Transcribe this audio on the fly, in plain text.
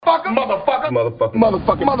I'm on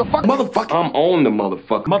the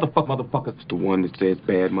motherfucker. Motherfucker. It's the one that says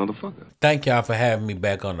bad motherfucker. Thank y'all for having me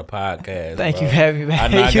back on the podcast. Thank bro. you for having me back. I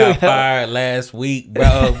know I got fired last week,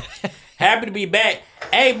 bro. Happy to be back.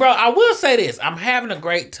 Hey, bro, I will say this. I'm having a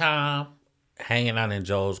great time hanging out in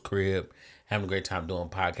Joel's crib, having a great time doing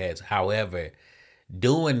podcasts. However,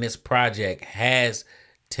 doing this project has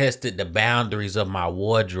tested the boundaries of my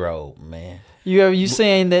wardrobe, man. You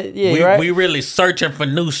saying that? Yeah, right. We really searching for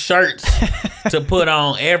new shirts to put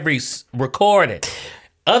on every recording.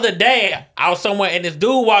 Other day, I was somewhere and this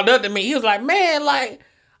dude walked up to me. He was like, "Man, like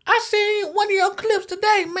I seen one of your clips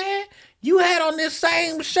today, man. You had on this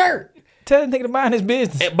same shirt." Tell the nigga to mind his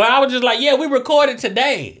business. But I was just like, "Yeah, we recorded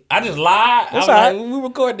today." I just lied. That's I was all like, "We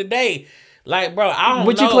recorded today." Like, bro, I don't know.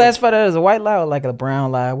 Would you classify that as a white lie or like a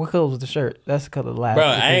brown lie? What color was the shirt? That's the color of the lie. Bro,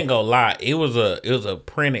 I ain't gonna lie. It was a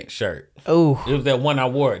printed shirt. Oh, it was that one I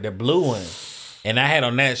wore, the blue one, and I had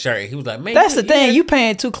on that shirt. He was like, "Man, that's the thing. You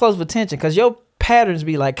paying too close of attention because your patterns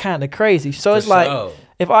be like kind of crazy. So it's like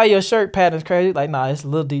if all your shirt patterns crazy, like nah, it's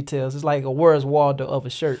little details. It's like a Where's Waldo of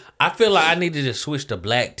a shirt. I feel like I need to just switch to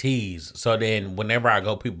black tees. So then whenever I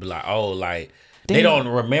go, people be like, "Oh, like." They don't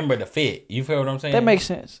remember the fit. You feel what I'm saying? That makes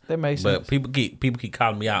sense. But people keep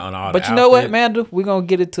calling me out on all. But you know what, Mandel? We're gonna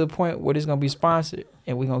get it to a point where it's gonna be sponsored,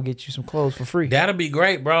 and we're gonna get you some clothes for free. That'll be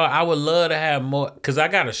great, bro. I would love to have more because I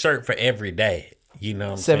got a shirt for every day. You know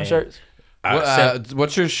what I'm saying? 7 shirts.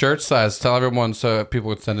 What's your shirt size? Tell everyone so people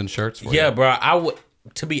would send in shirts for you. Yeah, bro. I would.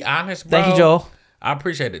 To be honest, bro. Thank you, Joel. I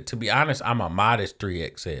appreciate it. To be honest, I'm a modest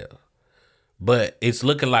 3XL, but it's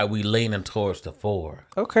looking like we leaning towards the 4.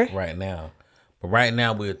 Okay. Right now. But right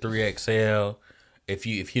now we're 3XL. If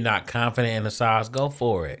you're not confident in the size, go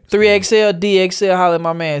for it. 3XL, DXL, holler at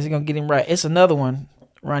my man. He's gonna get him right. It's another one.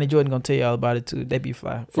 Ronnie Jordan gonna tell you all about it too. They be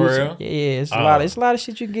fly. For real? Yeah, it's a lot. It's a lot of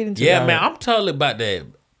shit you can get into. Yeah, man. I'm totally about the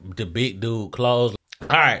big dude clothes. All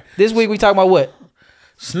right. This week we talking about what?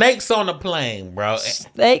 Snakes on the plane, bro.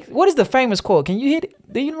 Snake. What is the famous quote? Can you hit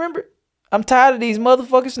it? Do you remember? I'm tired of these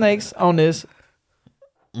motherfucking snakes on this.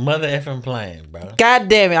 Mother effing plane, bro. God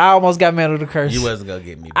damn it. I almost got mad at the curse. You wasn't going to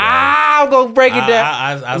get me, bro. I'm going to break it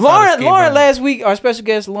down. I Lauren last week, our special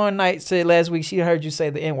guest, Lauren Knight, said last week she heard you say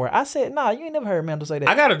the N-word. I said, nah, you ain't never heard Mandel say that.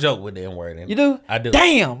 I got a joke with the N-word in it. You do? I do.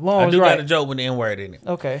 Damn, Lauren was right. I do got a joke with the N-word in it.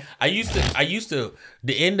 Okay. I used to,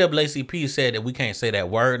 the NAACP said that we can't say that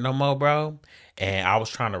word no more, bro. And I was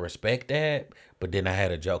trying to respect that. But then I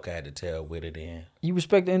had a joke I had to tell with it in. You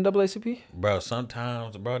respect the NAACP? Bro,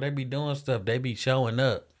 sometimes, bro, they be doing stuff. They be showing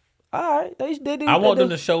up. All right, they do. I want them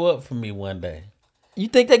to show up for me one day. You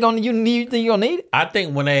think they're gonna? You think you gonna need it? I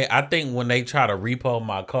think when they try to repo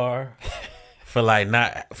my car for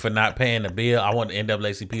not paying the bill, I want the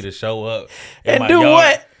NAACP to show up and do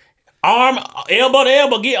what? Arm, elbow to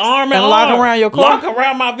elbow, get arm and lock around your car, lock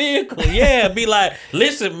around my vehicle. Yeah, be like,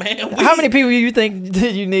 listen, man. How many people you think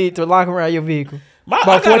you need to lock around your vehicle? I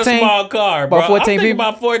got 14? A small car, bro. About 14 I'm people.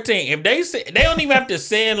 About 14. If they don't even have to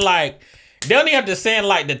send like. They don't even have to send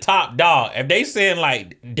like the top dog. If they send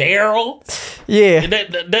like Daryl, yeah,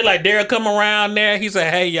 they like Daryl come around there. He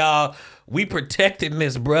said, "Hey y'all, we protecting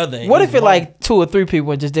this brother." What if it like 2 or 3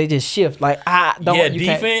 people and they just shift like don't? Yeah,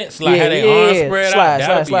 defense like how they arms spread out.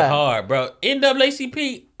 That'd be hard, bro.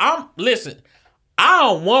 NAACP.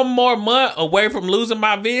 I'm one more month away from losing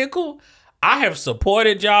my vehicle. I have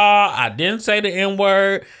supported y'all. I didn't say the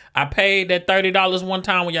N-word. I paid that $30 one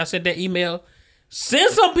time when y'all sent that email.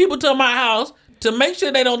 Send some people to my house to make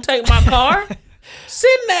sure they don't take my car.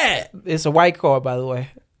 Send that. It's a white car, by the way.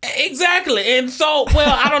 Exactly. And so,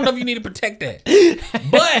 well, I don't know if you need to protect that.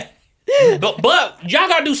 But y'all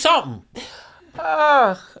gotta do something.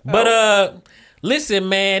 Listen,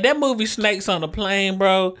 man, that movie Snakes on the Plane,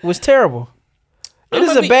 bro, was terrible. It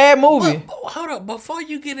is a bad movie. But hold up. Before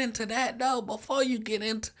you get into that, though,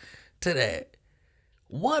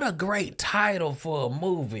 what a great title for a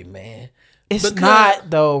movie, man. It's not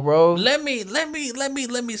though, bro. Let me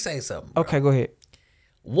say something. Bro. Okay, go ahead.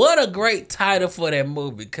 What a great title for that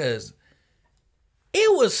movie, because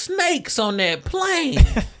it was snakes on that plane.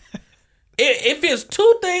 If it's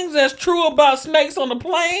 2 things that's true about snakes on the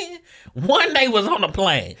plane, one, they was on the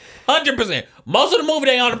plane. 100%. Most of the movie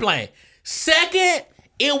they on the plane. Second,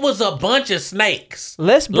 it was a bunch of snakes.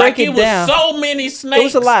 Let's break it down. It was so many snakes. It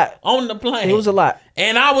was a lot on the plane. It was a lot.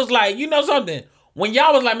 And I was like, you know something? When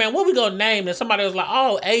y'all was like, man, what we gonna name? And somebody was like,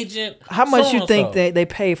 oh, Agent. How much you think they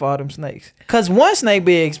pay for all them snakes? Because one snake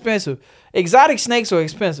be expensive. Exotic snakes are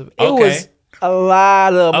expensive. It was a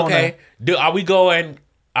lot of money. Okay. Are we going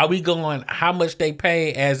how much they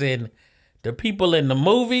pay as in the people in the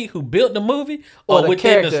movie who built the movie or the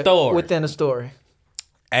within the story? Within the story.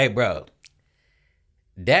 Hey, bro.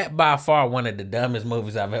 That by far one of the dumbest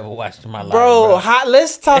movies I've ever watched in my life. Bro,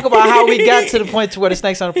 let's talk about how we got to the point to where the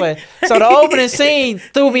snake's on the plane. So the opening scene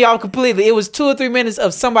threw me off completely. It was 2 or 3 minutes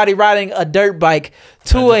of somebody riding a dirt bike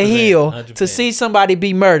to a hill 100%. To see somebody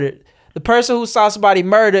be murdered. The person who saw somebody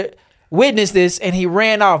murdered witnessed this and he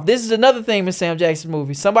ran off. This is another thing in Sam Jackson's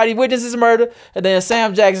movie. Somebody witnesses murder and then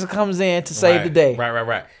Sam Jackson comes in to save the day.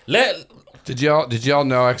 Right. Did y'all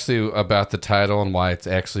know actually about the title and why it's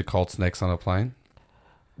actually called Snakes on a Plane?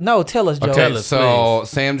 No, tell us, Joe. Okay, so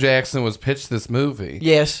Sam Jackson was pitched this movie.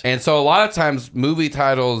 Yes. And so a lot of times movie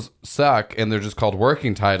titles suck and they're just called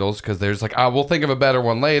working titles because there's like, we'll think of a better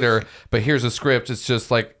one later, but here's a script. It's just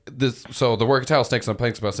like this. So the working title, Snakes on a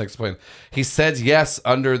Plane, is about Snakes on a Plane. He said yes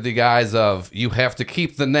under the guise of, you have to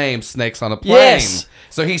keep the name Snakes on a Plane. Yes.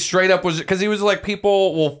 So he straight up was, because he was like,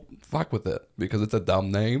 people will fuck with it because it's a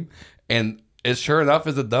dumb name. And it sure enough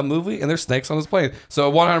is a dumb movie, and there's snakes on this plane.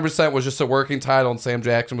 So 100% was just a working title, and Sam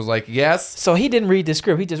Jackson was like, yes. So he didn't read the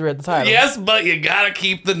script; he just read the title. Yes, but you gotta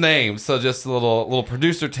keep the name. So just a little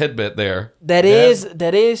producer tidbit there. That is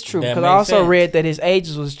true. Because I also read that his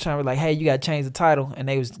agents was trying to be like, hey, you gotta change the title, and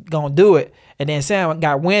they was gonna do it. And then Sam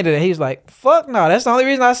got winded, and he was like, "Fuck no, that's the only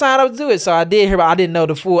reason I signed up to do it." So I did hear, but I didn't know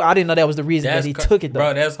that was the reason that he took it. Though.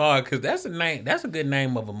 Bro, that's hard because that's a name. That's a good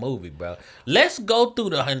name of a movie, bro. Let's go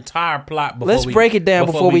through the entire plot. Let's break it down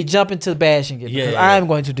before we jump into bashing it. Because I am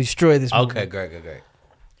going to destroy this movie. Okay, great.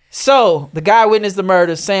 So the guy witnessed the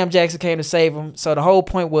murder. Sam Jackson came to save him. So the whole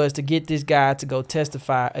point was to get this guy to go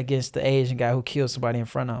testify against the Asian guy who killed somebody in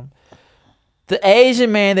front of him. The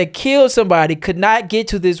Asian man that killed somebody could not get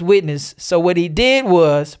to this witness. So what he did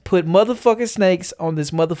was put motherfucking snakes on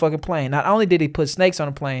this motherfucking plane. Not only did he put snakes on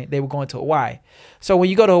the plane, they were going to Hawaii. So when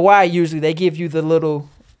you go to Hawaii, usually they give you the little,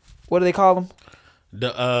 what do they call them?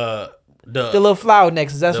 The little flower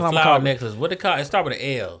necklace. That's what I'm calling it. The flower necklace. What they call it? It start with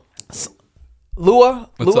an L. Lua?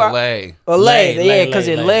 It's a lei. A lei. Yeah, because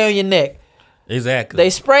it lay on your neck. Exactly.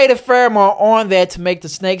 They sprayed a pheromone on that to make the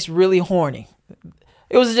snakes really horny.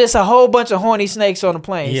 It was just a whole bunch of horny snakes on the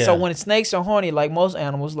plane. Yeah. So when snakes are horny, like most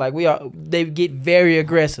animals, they get very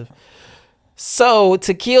aggressive. So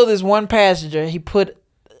to kill this one passenger, he put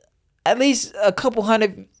at least a couple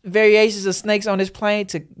hundred variations of snakes on this plane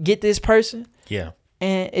to get this person. Yeah.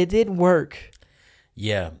 And it didn't work.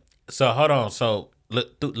 Yeah. So hold on. So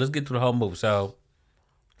let's get through the whole movie. So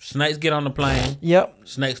snakes get on the plane. Yep.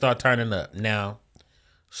 Snakes start turning up. Now,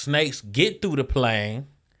 snakes get through the plane.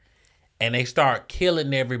 And they start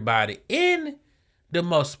killing everybody in the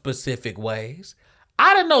most specific ways.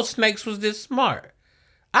 I didn't know snakes was this smart.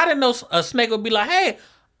 I didn't know a snake would be like, "Hey,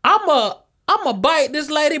 I'm a bite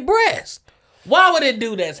this lady breast." Why would it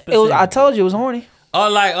do that specifically? I told you it was horny. Or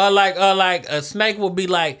like a snake would be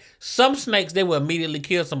like, some snakes they will immediately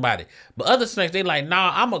kill somebody, but other snakes they like,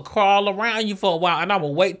 "Nah, I'm gonna crawl around you for a while and I'm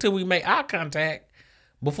gonna wait till we make eye contact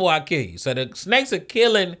before I kill you." So the snakes are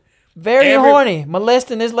killing. Very horny,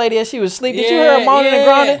 molesting this lady as she was sleeping. Did you hear her moaning and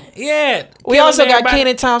groaning? Yeah. We also got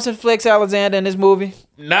Kenan Thompson, Flex Alexander in this movie.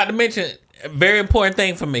 Not to mention, a very important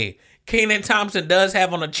thing for me, Kenan Thompson does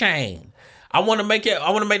have on a chain. I want to make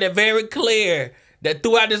that very clear that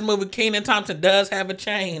throughout this movie, Kenan Thompson does have a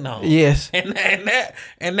chain on. Yes. And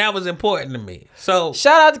that was important to me. So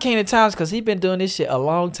shout out to Kenan Thompson because he's been doing this shit a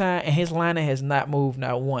long time and his lining has not moved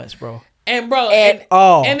not once, bro. And bro,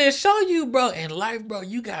 and it show you, bro, in life, bro,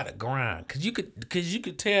 you gotta grind, cause you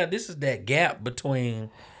could tell this is that gap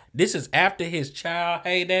between this is after his child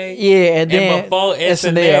heyday, and then before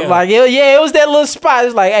SNL. Like it was that little spot.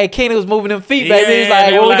 It's like, hey, Kenan was moving them feet back. He's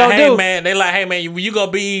like, what we gonna do? Man, they like, hey man, you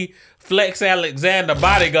gonna be Flex Alexander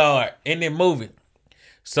bodyguard in the movie.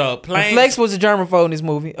 So Flex was a germaphobe in this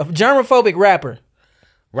movie, a germophobic rapper.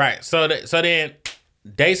 Right. So then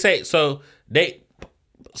they say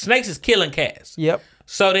snakes is killing cats. Yep.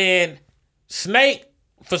 So then snake,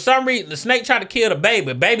 for some reason, the snake tried to kill the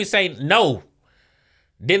baby. Baby say no.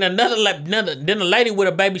 Then then a lady with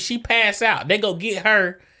a baby, she pass out. They go get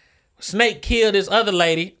her. Snake killed this other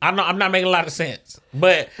lady. I'm not making a lot of sense.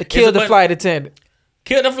 But killed the flight attendant.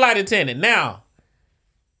 Killed the flight attendant. Now,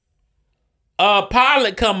 a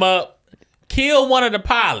pilot come up, kill one of the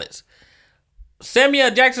pilots.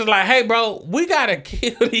 Samuel Jackson's like, hey bro, we gotta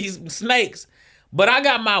kill these snakes. But I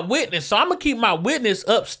got my witness, so I'm going to keep my witness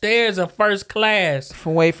upstairs in first class.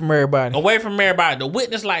 Away from everybody. Away from everybody. The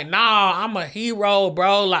witness like, nah, I'm a hero,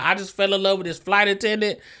 bro. Like, I just fell in love with this flight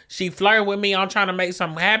attendant. She flirting with me. I'm trying to make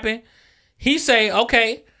something happen. He say,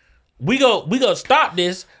 okay, we go stop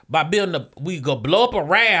this by we go blow up a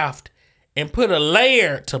raft and put a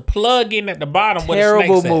layer to plug in at the bottom where the snake's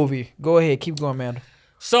at. Terrible movie. Go ahead. Keep going, man.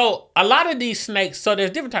 So a lot of these snakes, so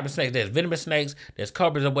there's different types of snakes. There's venomous snakes, there's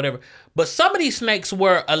cobras or whatever. But some of these snakes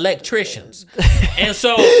were electricians. And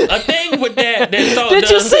so a thing with that Did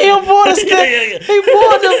you see him pull the snake? He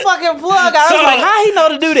pulled the fucking plug. I was like, how he know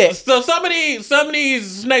to do that? So some of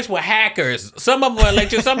these snakes were hackers. Some of them were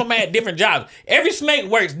electricians. Some of them had different jobs. Every snake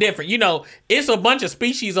works different. You know, it's a bunch of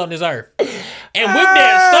species on this earth. And with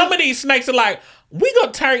that, some of these snakes are like, we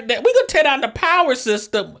gonna tear down the power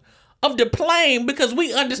system of the plane because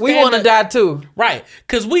we understand we want to die too, right?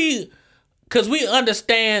 Because we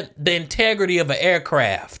understand the integrity of an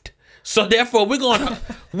aircraft. So therefore, we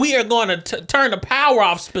are going to turn the power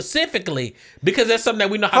off specifically because that's something that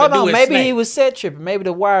we know how to do. Maybe he was set tripping. Maybe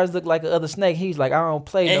the wires looked like the other snake. He's like, I don't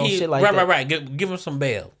play no shit like that. Right. Give him some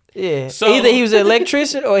bail. Yeah. So either he was an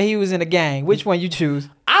electrician or he was in a gang. Which one you choose?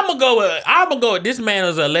 I'm gonna go with this man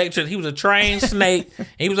was an electrician. He was a trained snake.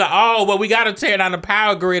 He was like, oh, well, we gotta tear down the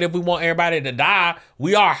power grid if we want everybody to die.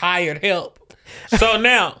 We are hired help. So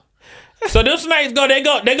now, those snakes they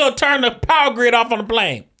go turn the power grid off on the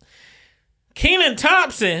plane. Kenan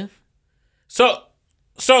Thompson. So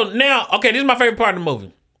now, okay, this is my favorite part of the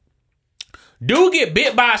movie. Dude get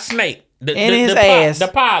bit by a snake. In his ass. The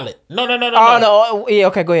pilot. No. Oh, no. Yeah,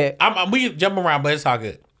 okay, go ahead. We jump around, but it's all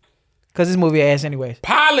good. Because this movie ass anyways.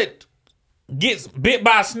 Pilot gets bit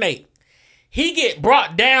by a snake. He get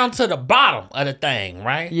brought down to the bottom of the thing,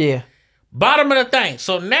 right? Yeah. Bottom of the thing.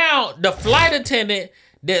 So now the flight attendant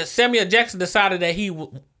that Samuel Jackson decided that he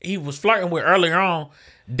was flirting with earlier on,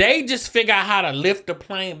 they just figure out how to lift the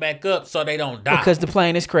plane back up so they don't die. Because the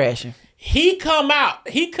plane is crashing. He come up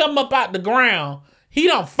out the ground. He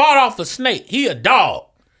done fought off a snake. He a dog.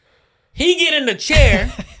 He get in the chair.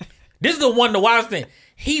 This is the wildest thing.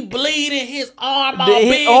 He bleeding. His arm all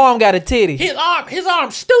big. His arm got a titty. His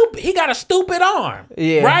arm stupid. He got a stupid arm.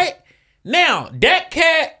 Yeah. Right? Now, that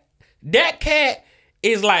cat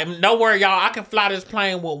is like, don't worry, y'all. I can fly this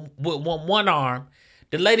plane with one arm.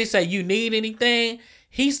 The lady say, you need anything?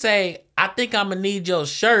 He say, I think I'm going to need your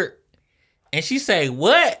shirt. And she say,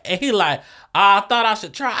 what? And he like, I thought I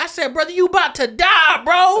should try. I said, brother, you about to die,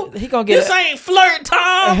 bro. He gonna get this ain't flirt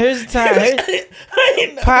time. Here's the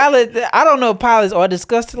time. Pilot, I don't know if pilots are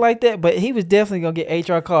disgusted like that, but he was definitely gonna get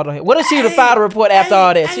HR called on him. What if she would have filed a report after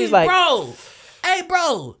all that? She's like,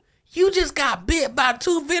 bro, you just got bit by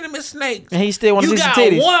 2 venomous snakes. And he still want to see some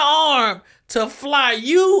titties. You got one arm to fly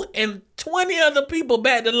you and 20 other people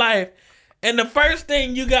back to life. And the first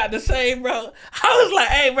thing you got to say, bro, I was like,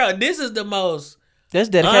 hey, bro, this is the most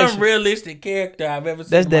unrealistic character I've ever seen.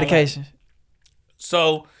 That's dedication.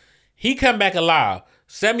 So he come back alive.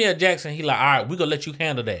 Samuel Jackson, he like, all right, we're going to let you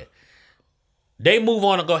handle that. They move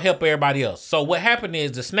on and go help everybody else. So what happened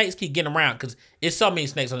is the snakes keep getting around because it's so many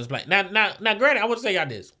snakes on this plane. Now, granted, I want to say y'all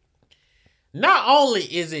this. Not only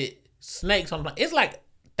is it snakes on the plane, it's like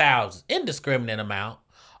thousands, indiscriminate amount.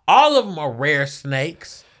 All of them are rare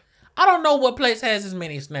snakes. I don't know what place has as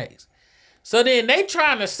many snakes. So then they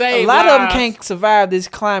trying to save a lot lives. of them can't survive this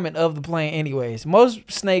climate of the plane anyways. Most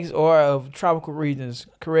snakes are of tropical regions,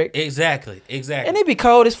 correct? Exactly. And it be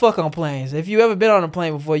cold as fuck on planes. If you ever been on a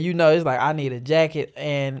plane before, you know it's like, I need a jacket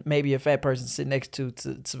and maybe a fat person to sit next to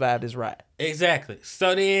survive this ride. Exactly.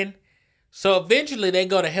 So eventually they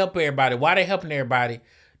go to help everybody. Why they helping everybody?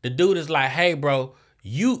 The dude is like, hey, bro,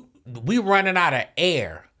 we running out of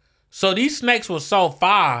air. So these snakes were so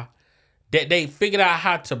far that they figured out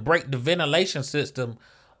how to break the ventilation system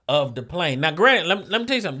of the plane. Now, granted, let me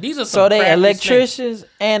tell you something. These are some they electricians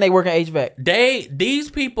snakes. And they work in HVAC. These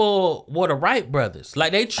people were the Wright brothers.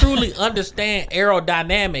 Like, they truly understand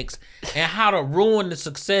aerodynamics and how to ruin the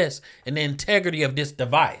success and the integrity of this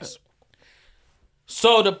device.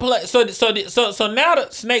 So now the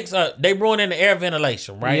snakes they ruining the air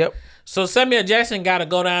ventilation, right? Yep. So Samuel Jackson got to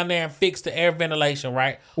go down there and fix the air ventilation,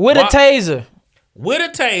 right? With a taser. With a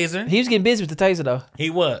taser. He was getting busy with the taser, though. He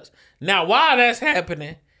was. Now, while that's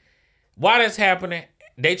happening,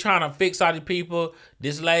 they trying to fix all these people.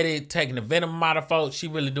 This lady taking the venom out of folks. She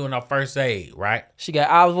really doing her first aid, right? She got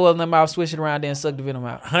olive oil in her mouth, switch it around, then suck the venom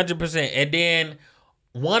out. 100%. And then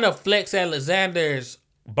one of Flex Alexander's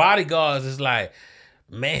bodyguards is like,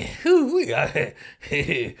 man,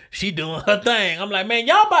 she doing her thing. I'm like, man,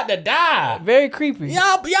 y'all about to die. Very creepy.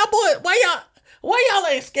 Y'all boy, why y'all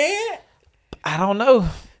ain't scared? I don't know.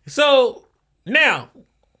 So now,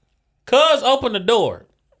 Cuz opened the door.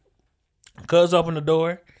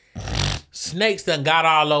 Snakes done got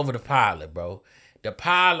all over the pilot, bro. The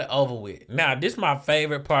pilot over with. Now, this is my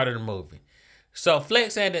favorite part of the movie. So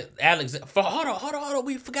Flex Alexander, hold on.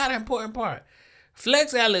 We forgot an important part.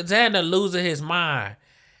 Flex Alexander losing his mind.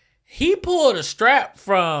 He pulled a strap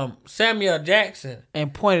from Samuel Jackson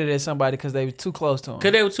and pointed at somebody because they were too close to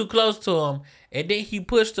him. And then he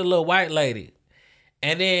pushed the little white lady.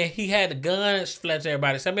 And then he had the gun flash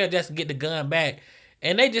everybody. Samuel Jackson get the gun back.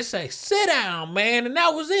 And they just say, sit down, man. And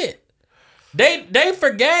that was it. They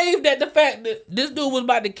forgave that the fact that this dude was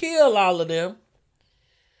about to kill all of them.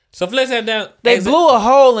 So Flex had down. They blew a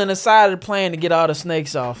hole in the side of the plane to get all the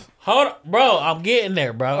snakes off. Hold on, bro. I'm getting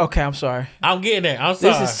there, bro. Okay, I'm sorry. I'm getting there. I'm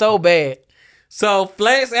sorry. This is so bad. So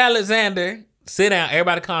Flex Alexander, sit down.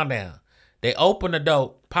 Everybody calm down. They open the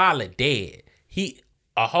door. Pilot dead.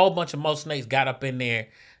 A whole bunch of more snakes got up in there.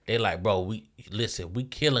 They like, bro, we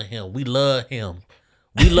killing him. We love him.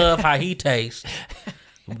 We love how he tastes.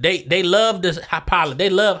 They love this pilot. They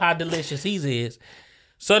love how delicious he is.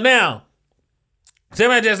 So now,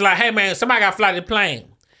 somebody just like, hey man, somebody got to fly the plane.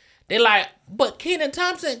 They like, but Kenan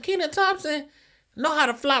Thompson know how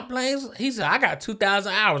to fly planes. He said, I got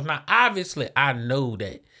 2,000 hours. Now, obviously, I knew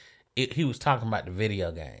that he was talking about the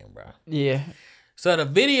video game, bro. Yeah. So the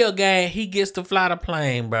video game, he gets to fly the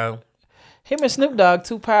plane, bro. Him and Snoop Dogg,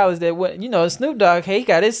 two pilots that went, Snoop Dogg, he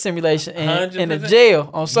got his simulation in the jail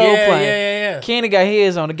on Soul Plane. Yeah. Kenan got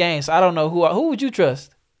his on the game, so I don't know who would you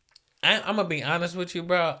trust? I'm going to be honest with you,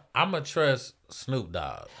 bro. I'm going to trust Snoop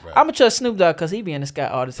Dogg, bro. I'm going to trust Snoop Dogg because he be in the sky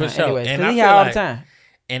all the time anyway. Because he high all the time.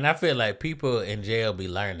 And I feel like people in jail be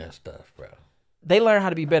learning stuff, bro. They learn how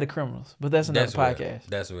to be better criminals, but that's another podcast. Real.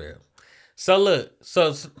 That's real. So look,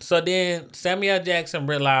 so then Samuel Jackson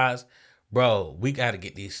realized, bro, we got to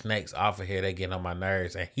get these snakes off of here. They getting on my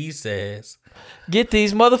nerves. And he says, get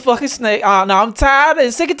these motherfucking snakes. Oh, no, I'm tired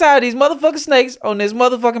and sick and tired of these motherfucking snakes on this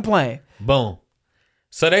motherfucking plane. Boom.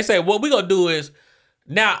 So they say, what we going to do is,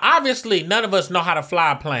 now, obviously, none of us know how to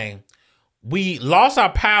fly a plane. We lost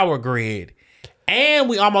our power grid, and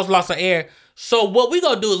we almost lost our air. So what we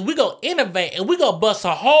going to do is we going to innovate, and we going to bust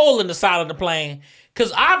a hole in the side of the plane,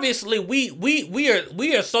 because obviously we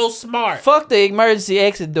are so smart. Fuck the emergency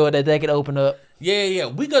exit door that they can open up. Yeah.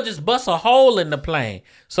 We going to just bust a hole in the plane.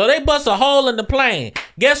 So they bust a hole in the plane.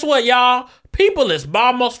 Guess what, y'all? People is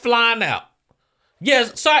almost flying out.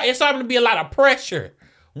 Yes, it's starting to be a lot of pressure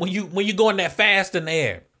when you going that fast in the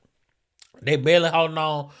air. They barely holding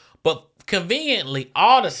on. But conveniently,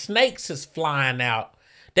 all the snakes is flying out.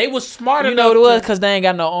 They was smart enough. You know what it was? Because they ain't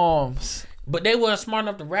got no arms. But they weren't smart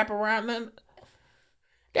enough to wrap around them.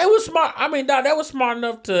 They was smart. I mean, dog, they was smart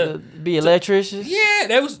enough to be electricians.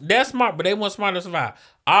 Yeah, that's smart, but they weren't smart enough to survive.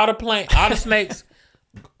 All the snakes,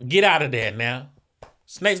 get out of there now.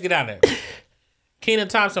 Snakes, get out of there. Kenan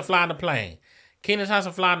Thompson flying the plane. Kenan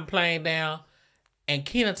Thompson flying the plane down. And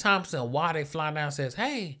Kenan Thompson, while they flying down, says,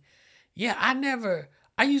 hey, yeah,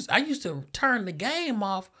 I used to turn the game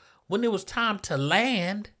off when it was time to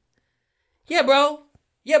land. Yeah, bro.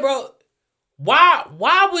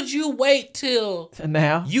 Why would you wait till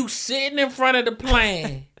now you sitting in front of the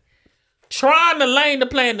plane, trying to land the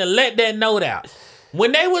plane to let that note out?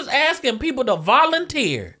 When they was asking people to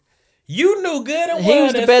volunteer, you knew good and well. He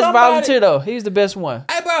was the best volunteer, though. He was the best one.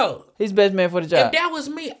 Hey, bro. He's the best man for the job. If that was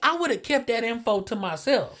me, I would have kept that info to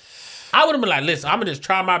myself. I would have been like, listen, I'm going to just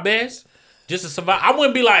try my best just to survive. I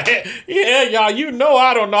wouldn't be like, hey, yeah, y'all,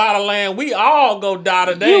 I don't know how to land. We all go die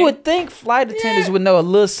today. You would think flight attendants would know a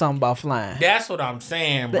little something about flying. That's what I'm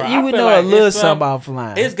saying, bro. You would know a little something about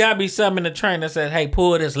flying. It's got to be something in the train that says, hey,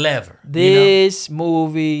 pull this lever. This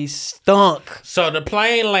movie stunk. So the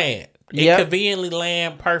plane land. It conveniently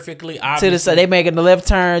land perfectly. Obviously. To the side, they making the left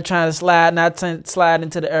turn, trying to slide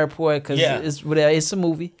into the airport because it's a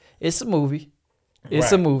movie. It's a movie.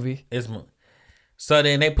 It's a movie. So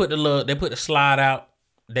then they put the slide out.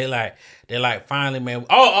 They like finally, man.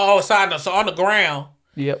 Oh, side note. So on the ground.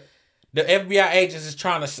 Yep. The FBI agents is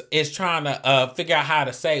trying to figure out how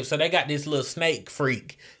to save. So they got this little snake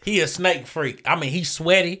freak. He a snake freak. I mean, he's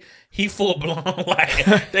sweaty. He full blown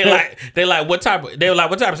they like what type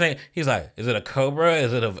of snake? He's like, is it a cobra?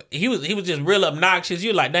 Is it a? He was just real obnoxious.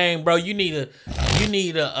 You like, dang, bro, you need a.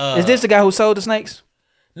 Is this the guy who sold the snakes?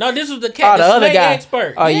 No, this was the cat, the other snake guy.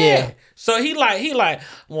 expert. Oh yeah. So he like,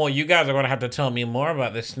 well, you guys are gonna have to tell me more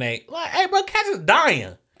about this snake. Like, hey, bro, cats is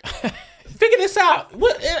dying. Figure this out.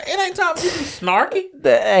 What? It ain't time for you to be snarky.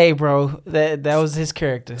 Hey, bro, that was his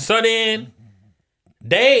character. So then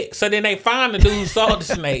they find the dude who sold the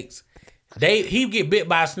snakes. He get bit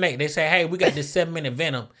by a snake. They say, hey, we got this 7-minute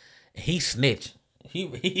venom. He snitching.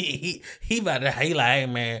 He about to. He like, hey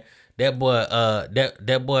man, that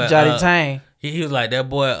boy Johnny Tang. He was like, that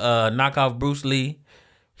boy knock off Bruce Lee.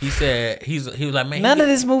 He said he was like, man. None of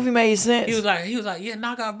this movie made sense. He was like, yeah,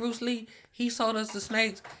 knock off Bruce Lee. He sold us the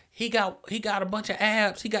snakes. He got a bunch of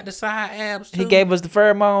abs. He got the side abs too. He gave us the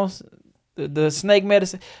pheromones. the snake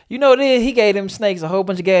medicine. You know what it is? He gave them snakes a whole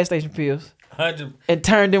bunch of gas station pills. 100 and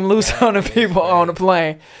turned them loose on the people on the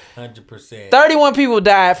plane. 100%. 31 people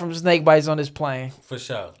died from snake bites on this plane. For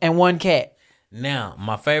sure. And one cat. Now,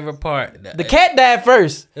 my favorite part. The cat died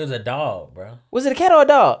first. It was a dog, bro. Was it a cat or a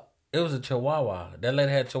dog? It was a chihuahua. That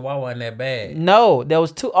lady had chihuahua in that bag. No, there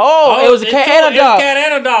was two. Oh, it was a cat and a dog. It was a cat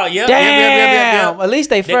and a dog. Yep. Damn. At least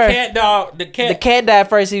they first. The cat died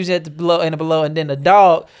first. He was at the below, and then the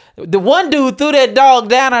dog. The one dude threw that dog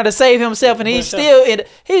down there to save himself, and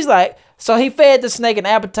he's like. So he fed the snake an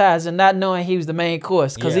appetizer, not knowing he was the main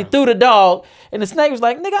course, because he threw the dog, and the snake was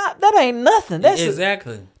like, "Nigga, that ain't nothing. That's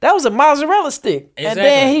exactly. That was a mozzarella stick." Exactly. And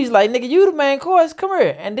then he's like, "Nigga, you the main course. Come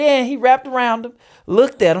here." And then he wrapped around him,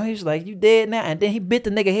 looked at him. He was like, "You dead now?" And then he bit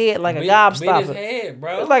the nigga head like a gobstopper. Bit his head,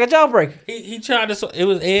 bro. It was like a jawbreaker. He tried to. It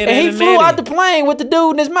was Ed and he flew out the plane with the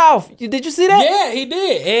dude in his mouth. Did you see that? Yeah, he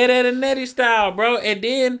did. Ed and Nettie style, bro.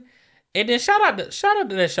 And then shout out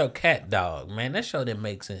to that show Cat Dog, man. That show didn't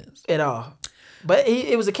make sense at all. But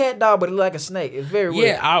it was a cat dog, but it looked like a snake. It's very weird.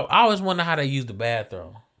 Yeah, I always wonder how they use the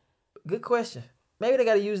bathroom. Good question. Maybe they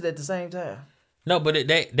got to use it at the same time. No, but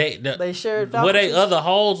they shared. Where they other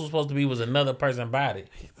holes was supposed to be was another person's body.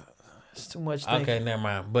 It's too much thinking. Okay, never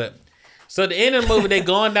mind. But so the end of the movie, they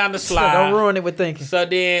going down the slide. So don't ruin it with thinking. So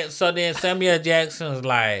then Samuel Jackson's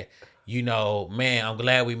like, you know, man, I'm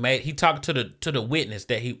glad we made. He talked to the witness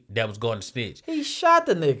that was going to snitch. He shot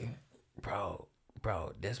the nigga, Bro,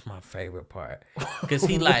 that's my favorite part. Cause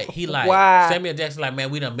he like Why? Samuel Jackson like,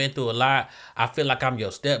 man, we done been through a lot. I feel like I'm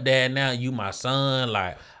your stepdad now. You my son.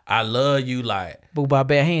 Like, I love you. Like, Boo Bob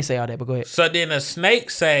Bear, he ain't say all that, but go ahead. So then a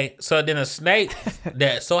snake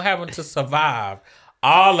that so happened to survive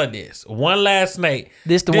all of this. One last snake.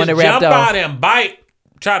 This the one that wrapped jump off. out and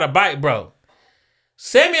try to bite, bro.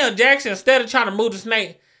 Samuel Jackson, instead of trying to move the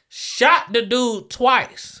snake, shot the dude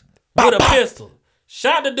twice with a pistol.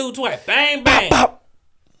 Shot the dude twice. Bang, bang. Pop.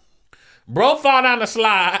 Bro fall down the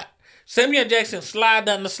slide. Samuel Jackson slide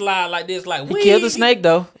down the slide like this. Like, he killed the snake,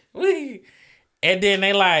 though. Wee. And then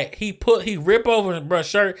they like, he rip over his brush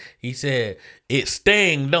shirt. He said, it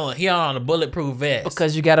sting, don't he on a bulletproof vest.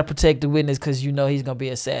 Because you got to protect the witness because you know he's going to be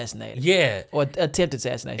assassinated. Yeah. Or attempted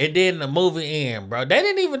assassination. And then the movie end, bro. They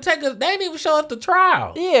didn't even show us the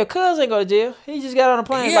trial. Yeah, cuz ain't go to jail. He just got on a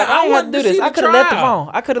plane. Yeah, like, I ain't have to do this. I could have left the phone.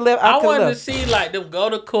 I wanted to see like them go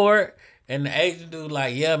to court and the agent do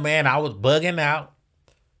like, yeah, man, I was bugging out.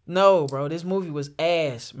 No, bro, this movie was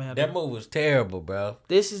ass, man. That movie was terrible, bro.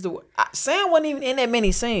 This is Sam wasn't even in that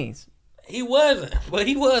many scenes. He wasn't, but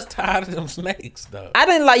he was tired of them snakes, though. I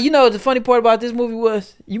didn't like, the funny part about this movie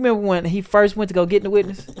was, you remember when he first went to go get the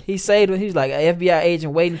witness? He saved him. He was like an FBI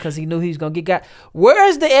agent waiting because he knew he was going to get got.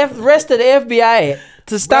 Where's the rest of the FBI at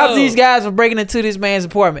to stop these guys from breaking into this man's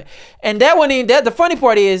apartment? And that wasn't even that. The funny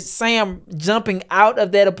part is Sam jumping out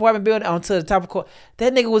of that apartment building onto the top of court.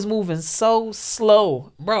 That nigga was moving so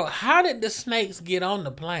slow. Bro, how did the snakes get on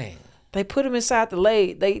the plane? They put him inside the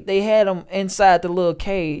leg. They had him inside the little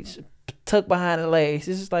cage, tucked behind the legs.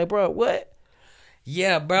 It's just like, bro, what?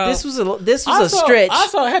 Yeah, bro. This was a stretch.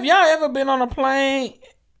 Also, have y'all ever been on a plane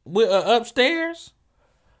with upstairs?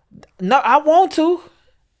 No, I want to.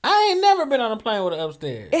 I ain't never been on a plane with an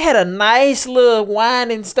upstairs. It had a nice little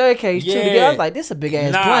winding staircase too. I was like, this is a big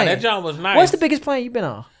ass plane. That joint was nice. What's the biggest plane you been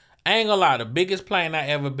on? I ain't gonna lie. The biggest plane I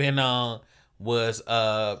ever been on was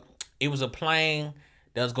it was a plane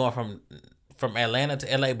that was going from Atlanta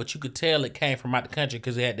to LA, but you could tell it came from out the country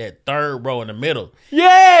because it had that third row in the middle.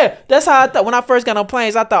 Yeah, that's how I thought. When I first got on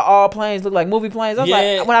planes, I thought all planes looked like movie planes. I was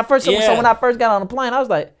like, when I first got on the plane, I was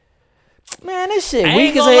like, man, this shit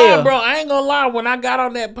weak as hell. Lie, bro. I ain't gonna lie. When I got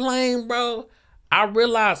on that plane, bro, I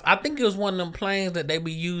realized, I think it was one of them planes that they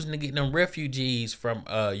be using to get them refugees from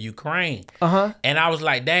Ukraine. And I was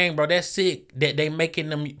like, dang, bro, that's sick that they making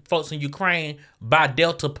them folks in Ukraine buy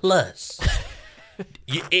Delta Plus.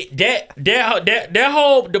 That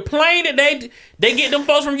whole the plane that they get them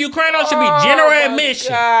folks from Ukraine on should be general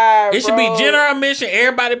admission. God, it should be general admission.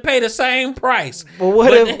 Everybody pay the same price. But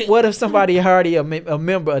what if somebody already a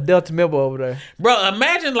member, a Delta member over there? Bro,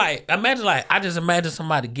 imagine I just imagine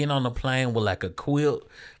somebody getting on the plane with like a quilt,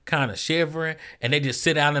 kind of shivering, and they just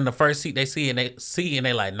sit down in the first seat and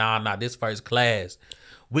they like, nah, this first class.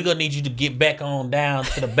 We gonna need you to get back on down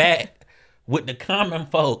to the back with the common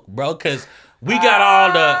folk, bro, because we got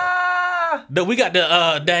all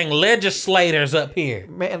the dang legislators up here.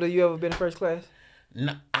 Man, do you ever been in first class?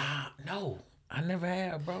 No, I never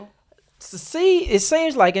have, bro. See, it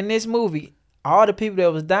seems like in this movie, all the people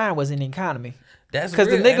that was dying was in the economy. That's because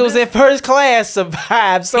the real, nigga was in first class,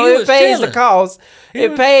 survived, so it pays the cost.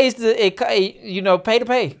 It pays pay to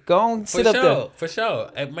pay. Go on, sit up there for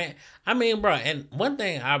sure. Man, I mean, bro, and one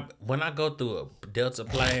thing when I go through a Delta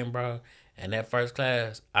plane, bro, and that first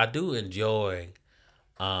class, I do enjoy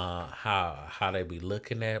how they be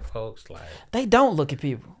looking at folks. Like they don't look at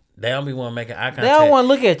people. They don't be want to make eye contact. They don't want to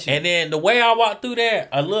look at you. And then the way I walk through there,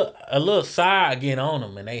 a little side get on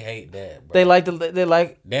them, and they hate that. Bro. They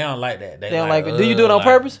don't like that. They don't like it. Do you do it on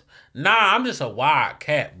purpose? Nah, I'm just a wild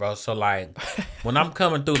cat, bro. So like, when I'm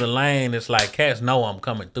coming through the lane, it's like cats know I'm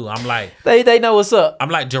coming through. I'm like they know what's up. I'm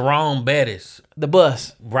like Jerome Bettis, the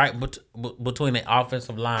bus right between the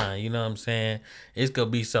offensive line. You know what I'm saying? It's gonna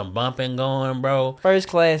be some bumping going, bro. First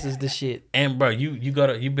class is the shit. And bro,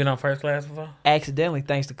 you been on first class before? Accidentally,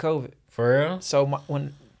 thanks to COVID. For real? So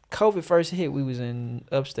when COVID first hit, we was in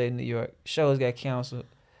upstate New York. Shows got canceled.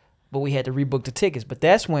 But we had to rebook the tickets. But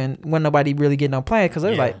that's when nobody really getting on plane because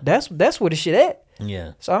they was like, that's where the shit at.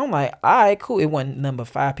 Yeah. So I'm like, all right, cool. It wasn't number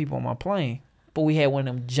 5 people on my plane. But we had one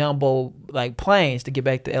of them jumbo like planes to get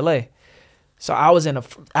back to LA. So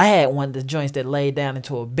I had one of the joints that laid down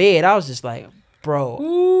into a bed. I was just like, bro,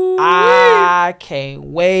 I can't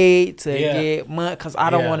wait to get money because I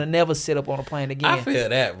don't want to never sit up on a plane again. I feel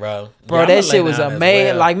that, bro. Bro, that shit was amazing.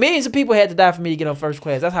 Well. Like millions of people had to die for me to get on first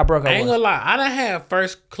class. That's how broke I was. I ain't gonna lie, I done had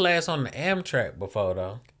first class on the Amtrak before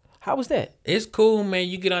though. How was that? It's cool, man.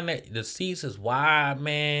 You get on that, the seats is wide,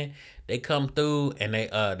 man. They come through and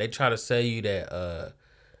they try to sell you that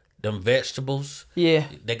them vegetables. Yeah.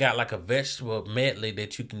 They got like a vegetable medley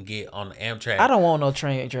that you can get on the Amtrak. I don't want no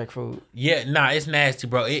train track food. Yeah, nah, it's nasty,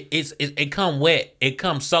 bro. It come wet. It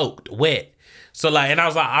come soaked wet. So like, and I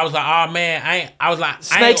was like, oh man,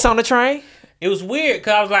 snakes on the train. It was weird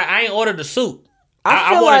because I was like, I ain't ordered the soup.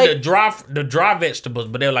 I wanted the dry vegetables,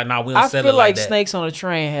 but they were like, nah, we don't sell it like that. I feel like snakes on the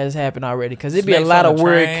train has happened already because it'd be a lot of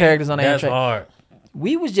weird characters on the Amtrak. That's hard.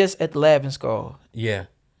 We was just at the Laughing Skull. Yeah.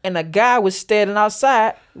 And a guy was standing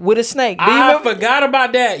outside with a snake. I forgot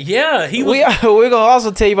about that. Yeah, he was. We're gonna also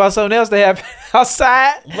tell you about something else that happened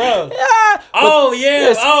outside, bro.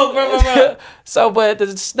 Bro. So, but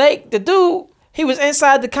the snake, the dude, he was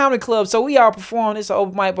inside the comedy club. So we all performed. It's an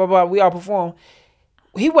open mic, blah blah. We all performed.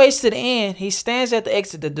 He waits to the end. He stands at the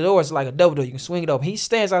exit. The door is like a double door. You can swing it open. He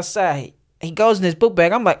stands outside. He goes in his book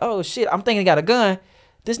bag. I'm like, oh shit. I'm thinking he got a gun.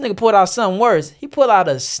 This nigga pulled out something worse. He pulled out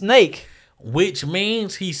a snake. Which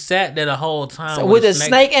means he sat there the whole time with a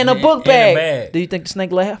snake and a book bag. Do you think the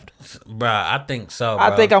snake laughed? Bro, I think so, bro.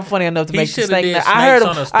 I think I'm funny enough to make the snake laugh. I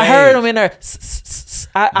heard him in there.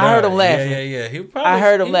 I heard him laughing. Yeah. I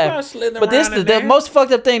heard him laughing. But this is the most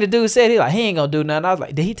fucked up thing the dude said. He like, he ain't gonna do nothing. I was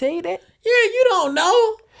like, did he tell you that? Yeah, you don't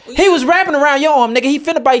know. He was wrapping around your arm, nigga. He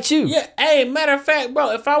finna bite you. Yeah, hey, matter of fact, bro,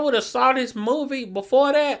 if I would have saw this movie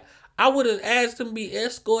before that, I would have asked him to be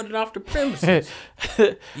escorted off the premises.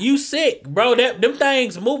 You sick, bro. Them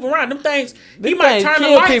things move around. Them things, he might turn the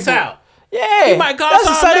lights out. Yeah. He might call that's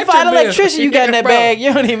a certified electrician you got in that bag.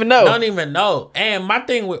 You don't even know. Don't even know. And my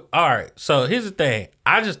thing with, all right, so here's the thing.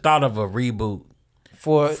 I just thought of a reboot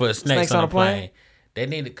for Snakes on a Plane. They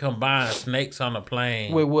need to combine Snakes on a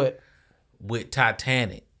Plane. With what? With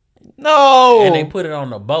Titanic. No. And they put it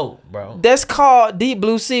on the boat, bro. That's called Deep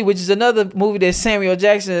Blue Sea, which is another movie that Samuel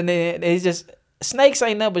Jackson, and it's just snakes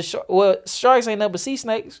ain't nothing but sharks ain't nothing but sea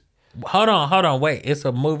snakes. Hold on, wait. It's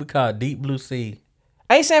a movie called Deep Blue Sea.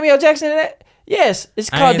 Ain't Samuel Jackson in that? Yes,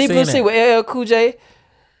 it's called Deep Blue Sea with LL Cool J.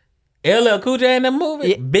 LL Cool J in that movie?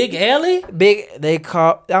 Yeah. Big Ellie? I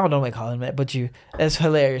don't know what they call him that, but that's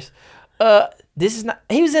hilarious. This is not,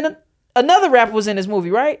 he was in another rapper was in this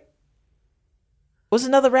movie, right? Was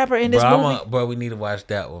another rapper in this movie? Bro, we need to watch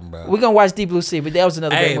that one, bro. We're gonna watch Deep Blue Sea, but that was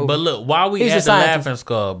another great movie. But look, while we at the Laughing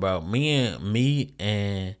Skull, bro, me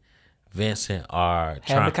and Vincent are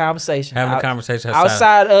having a conversation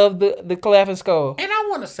outside of the Laughing Skull. And I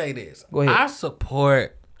want to say this. Go ahead. I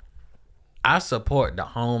support the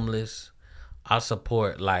homeless. I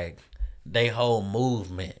support like they whole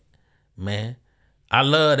movement, man. I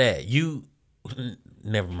love that.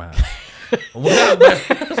 Never mind. What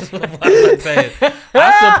I saying?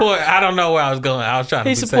 I support. I don't know where I was going. I was trying to.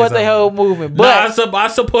 He support the whole movement, but no, I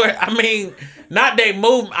support. I mean, not they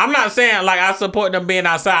move. I'm not saying like I support them being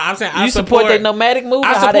outside. I'm saying I support the nomadic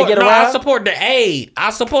movement. How they get around. I support the aid.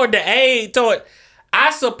 I support the aid toward.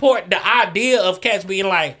 I support the idea of cats being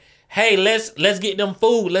like, hey, let's get them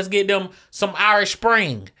food. Let's get them some Irish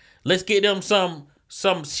Spring. Let's get them some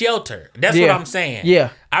shelter. That's what I'm saying.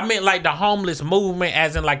 Yeah. I meant like the homeless movement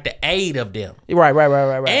as in like the aid of them. Right.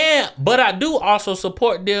 But I do also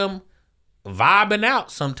support them vibing out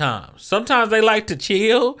sometimes. Sometimes they like to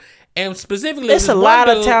chill And specifically, it's a lot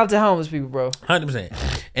of talented homeless people, bro.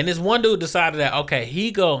 100%. And this one dude decided that, okay,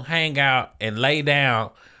 he go hang out and lay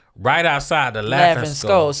down right outside the Laughing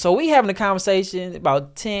Skull. So we having a conversation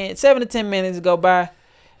about 7 to 10 minutes go by,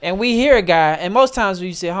 and we hear a guy, and most times when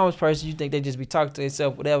you see a homeless person, you think they just be talking to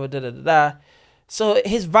themselves, whatever, da-da-da-da. So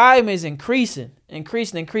his volume is increasing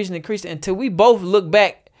until we both look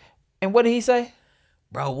back. And what did he say?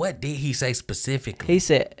 Bro, what did he say specifically? He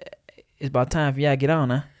said, it's about time for y'all to get on,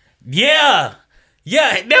 huh? Yeah.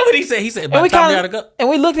 Yeah, that's what he said. He said, about time for y'all to go. And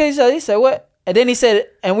we looked at each other. He said, what? And then he said,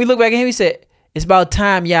 and we looked back at him. He said, it's about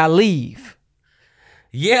time y'all leave.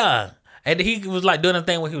 Yeah. And he was like doing a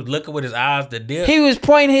thing where he was looking with his eyes to dip. He was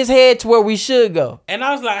pointing his head to where we should go. And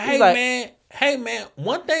I was like, hey man,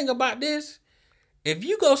 one thing about this, if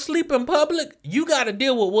you go sleep in public, you got to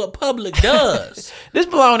deal with what public does. This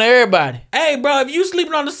belong to everybody. Hey, bro, if you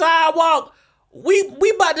sleeping on the sidewalk, we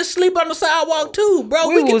about to sleep on the sidewalk too, bro.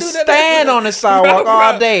 We will stand on the sidewalk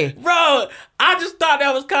all day. Bro, I just thought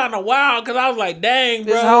that was kind of wild because I was like, dang,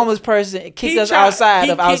 bro. This homeless person kicked us outside. He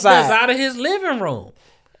kicked us out of his living room.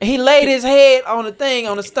 He laid his head on the thing,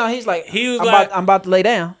 on the stump. He's like, I'm about to lay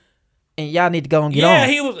down. And y'all need to go and get on.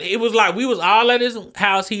 Yeah, it was like we was all at his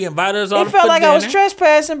house. He invited us over for dinner. It felt like I was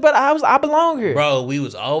trespassing, but I belong here. Bro, we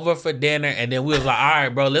was over for dinner, and then we was like, all right,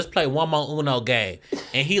 bro, let's play one more Uno game.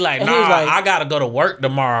 And he like, nah, I gotta go to work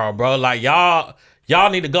tomorrow, bro. Like, y'all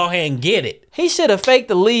need to go ahead and get it. He should have faked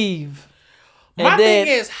the leave. My thing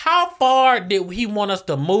is, how far did he want us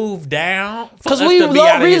to move down? Because we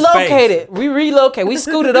relocated. We relocated. We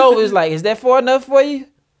scooted over. It's like, is that far enough for you?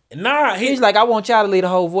 Nah, he's like, I want y'all to leave the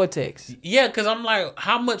whole vortex. Yeah, because I'm like,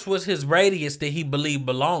 how much was his radius that he believed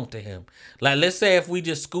belonged to him? Like, let's say if we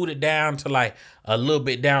just scooted down to like a little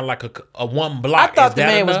bit down, like a one block. I thought the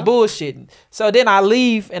man was bullshitting. So then I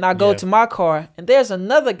leave and I go to my car, and there's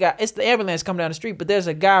another guy. It's the ambulance coming down the street, but there's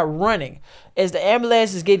a guy running. As the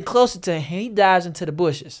ambulance is getting closer to him, he dives into the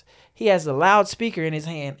bushes. He has a loudspeaker in his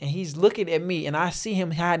hand, and he's looking at me, and I see him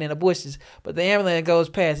hiding in the bushes. But the ambulance goes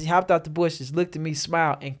past. He hopped out the bushes, looked at me,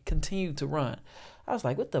 smiled, and continued to run. I was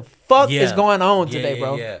like, what the fuck is going on today,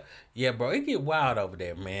 bro? Yeah, bro. It get wild over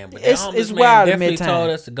there, man. But it's wild definitely told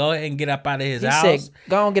us to go ahead and get up out of his house. He said,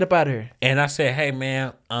 go on, get up out of here. And I said, hey,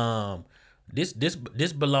 man, this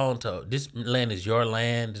belong to, this land is your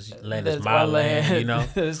land. This land is my land, you know.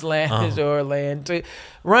 This land is your land too.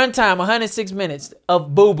 Runtime 106 minutes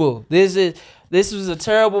of boo boo. This was a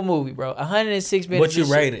terrible movie, bro. 106 minutes. What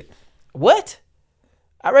you rate it? What?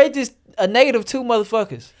 I rate this a -2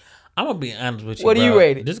 motherfuckers. I'm gonna be honest with you. What do you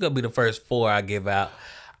rate it? This is gonna be the first 4 I give out.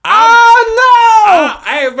 Oh no!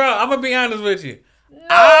 Hey, bro, I'm gonna be honest with you.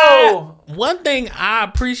 No. One thing I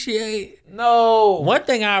appreciate. No. One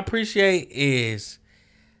thing I appreciate is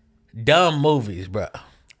dumb movies, bro.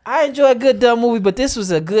 I enjoy a good dumb movie, but this is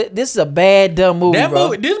a bad dumb movie,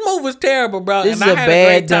 bro. This movie was terrible, bro. This is a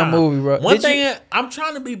bad dumb movie, bro. One thing I'm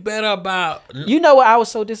trying to be better about. You know what? I was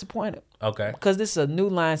so disappointed. Okay. Because this is a New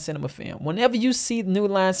Line Cinema film. Whenever you see the New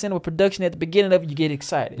Line Cinema production at the beginning of it, you get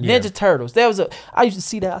excited. Yeah. Ninja Turtles. I used to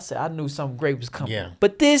see that. I said, I knew something great was coming. Yeah.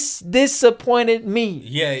 But this disappointed me.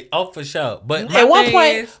 Yeah. Oh, for sure. But at one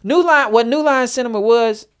point, New Line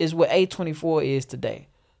Cinema is what A24 is today.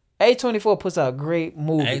 A24 puts out great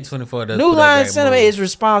movies. A24 does. New Line Cinema is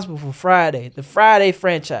responsible for Friday, the Friday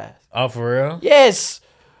franchise. Oh, for real? Yes.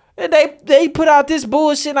 And they put out this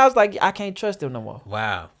bullshit, and I was like, I can't trust them no more.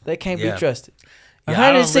 Wow. They can't be trusted.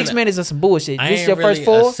 106 minutes of some bullshit. This your first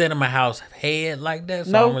 4? I ain't really a cinema house head like that,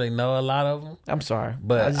 so I don't really know a lot of them. I'm sorry.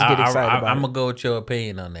 But I just get excited about it. I'm going to go with your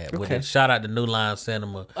opinion on that. Okay. Shout out to New Line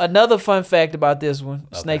Cinema. Another fun fact about this one,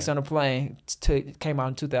 Snakes on a Plane, came out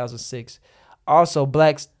in 2006. Also,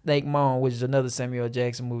 Black Snake Moan, which is another Samuel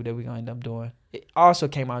Jackson movie that we're going to end up doing. It also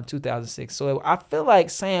came out in 2006. So I feel like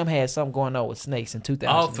Sam had something going on with snakes in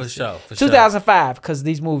 2006. Oh, for sure. 2005, because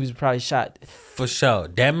these movies were probably shot. For sure.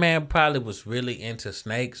 That man probably was really into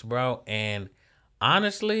snakes, bro. And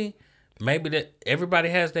honestly, maybe that everybody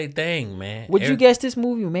has their thing, man. Would you guess this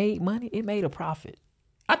movie made money? It made a profit.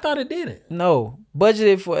 I thought it didn't. No.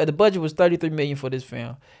 The budget was $33 million for this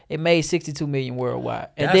film. It made $62 million worldwide.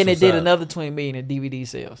 And then it did another $20 million in DVD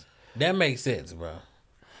sales. That makes sense, bro.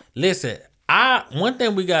 Listen, one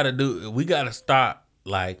thing we gotta do, we gotta start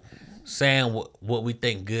like saying what we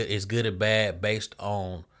think is good or bad based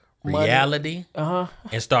on reality, and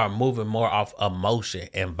start moving more off emotion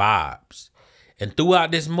and vibes. And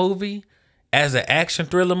throughout this movie, as an action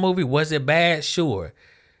thriller movie, was it bad? Sure.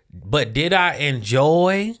 But did I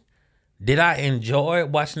enjoy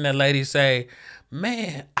watching that lady say,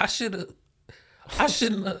 man, I shouldn't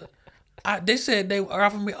have, they said they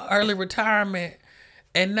offered me early retirement,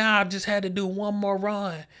 and now I just had to do one more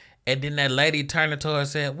run, And then that lady turned to her and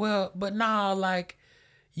said, well, but nah, like,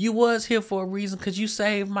 you was here for a reason because you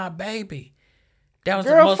saved my baby. That was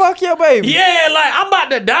Girl, fuck your baby. Yeah, like, I'm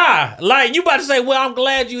about to die. Like, you about to say, well, I'm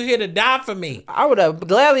glad you here to die for me. I would have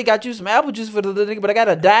gladly got you some apple juice for the nigga, but I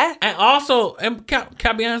gotta die? And also, and can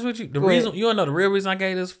I be honest with you? The reason, you wanna know the real reason I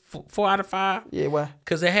gave this 4 out of 5? Yeah, why?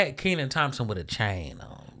 Because it had Kenan Thompson with a chain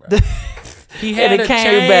on, bro. He had and a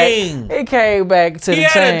chain. It came back to the chain. He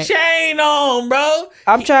had a chain on, bro.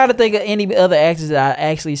 I'm trying to think of any other actors that I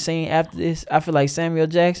actually seen after this. I feel like Samuel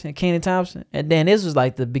Jackson, Kenan Thompson, and then this was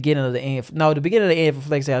like the beginning of the end. No, the beginning of the end for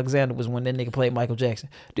Flex Alexander was when that nigga played Michael Jackson.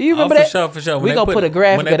 Do you remember that? For sure. We gonna put a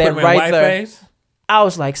graphic of that right there. I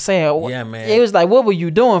was like, Sam, yeah, man. It was like, what were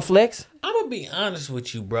you doing, Flex? I'm gonna be honest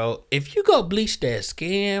with you, bro. If you go bleach that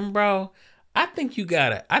skin, bro, I think you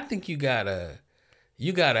gotta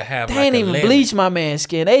have. They ain't even bleach my man's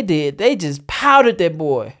skin. They did. They just powdered that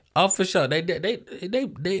boy. Oh, for sure. They Krispy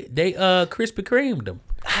Kremed him.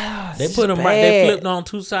 They put him bad. right. They flipped on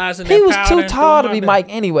 2 sides and he was too tall to be Mike,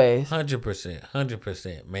 anyways.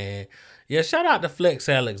 100%, man. Yeah, shout out to Flex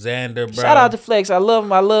Alexander, bro. Shout out to Flex. I love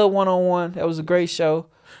him. I love 1-on-1. That was a great show.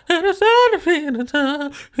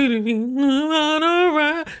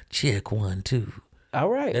 Check 1, 2. All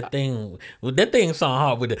right. That thing song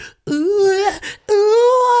hard with the ooh.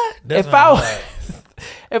 If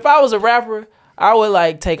I was a rapper, I would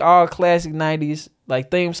like take all classic 90s like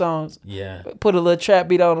theme songs. Yeah. Put a little trap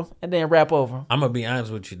beat on them and then rap over them. I'm gonna be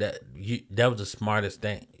honest with you. That was the smartest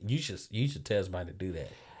thing. You should tell somebody to do that.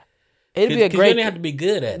 It'd be a great. You don't have to be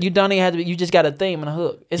good at it. You don't even have to be. You just got a theme and a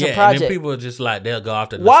hook. It's a project. And then people are just like they'll go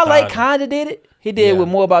after. Wale kinda did it. He did it with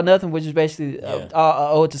More About Nothing, which is basically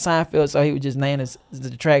ode to Seinfeld. So he would just name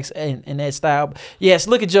the tracks in that style. Yes,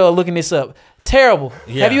 look at Joe looking this up. Terrible.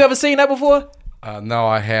 Yeah. Have you ever seen that before? No,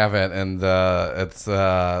 I haven't, and that's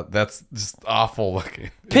just awful looking.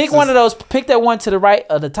 Pick one of those. Pick that one to the right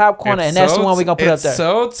of the top corner, and that's the one we're gonna put up there. It's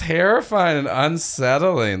so terrifying and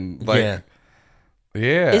unsettling. Like,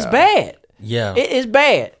 yeah, it's bad. Yeah, it is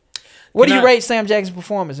bad. What do you rate Sam Jackson's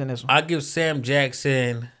performance in this one? I give Sam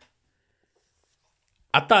Jackson.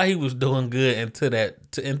 I thought he was doing good into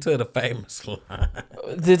the famous line.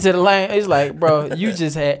 to the line, it's like, bro, you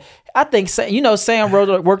just had. I think Sam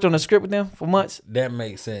worked on the script with them for months. That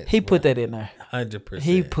makes sense. He put that in there. 100%.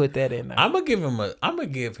 He put that in there. I'm gonna give him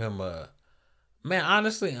a. Man,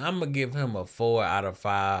 honestly, I'm gonna give him a 4 out of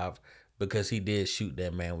 5 because he did shoot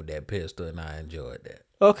that man with that pistol, and I enjoyed that.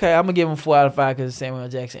 Okay, I'm gonna give him 4 out of 5 because of Samuel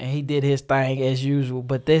Jackson, and he did his thing as usual.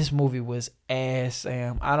 But this movie was ass,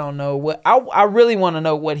 Sam. I don't know what I really want to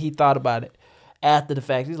know what he thought about it after the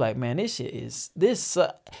fact. He's like, man, this shit is this.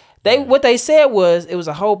 What they said was it was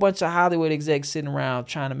a whole bunch of Hollywood execs sitting around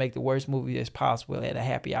trying to make the worst movie as possible at a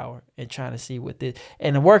happy hour and trying to see what this.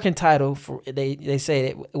 And the working title for they said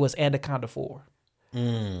it was Anaconda 4.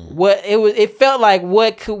 What it was, it felt like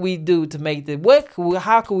what could we do to make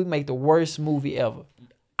how could we make the worst movie ever?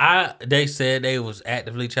 They said they was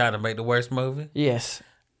actively trying to make the worst movie. Yes,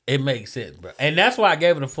 it makes sense, bro, and that's why I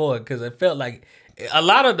gave it a 4 because it felt like a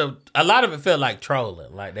lot of it felt like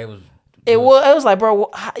trolling, like they was. It was like,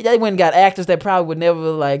 bro, they went and got actors that probably would never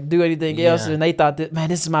like do anything else, and they thought that, man,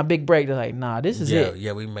 this is my big break. They're like, nah, this is it.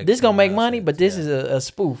 Yeah, we make this gonna make money, but this is a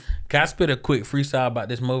spoof. Can I spit a quick freestyle about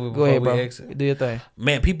this movie before we exit? Do your thing.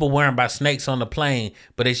 Man, people worrying about snakes on the plane,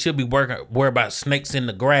 but they should be worried about snakes in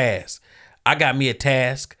the grass. I got me a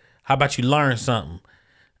task. How about you learn something?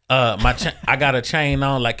 I got a chain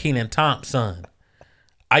on like Kenan Thompson.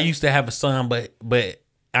 I used to have a son, but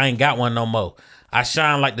I ain't got one no more. I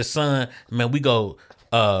shine like the sun. Man, we go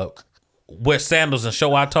wear sandals and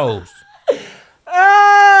show our toes.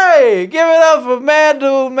 Hey, give it up for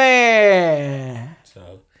Mandu Man.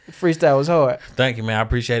 So, freestyle was hard. Thank you, man. I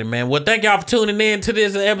appreciate it, man. Well, thank y'all for tuning in to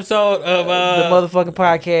this episode of the motherfucking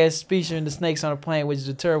podcast featuring The Snakes on a Plane, which is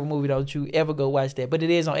a terrible movie. Don't you ever go watch that. But it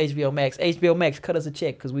is on HBO Max. HBO Max, cut us a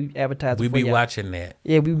check because we advertise. We be watching that.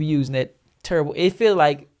 Yeah, we be using that. Terrible. It feel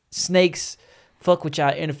like snakes fuck with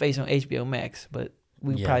y'all interface on HBO Max, but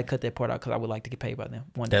we probably cut that part out because I would like to get paid by them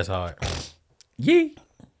one day. That's hard. Yeah.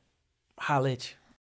 Holla at you.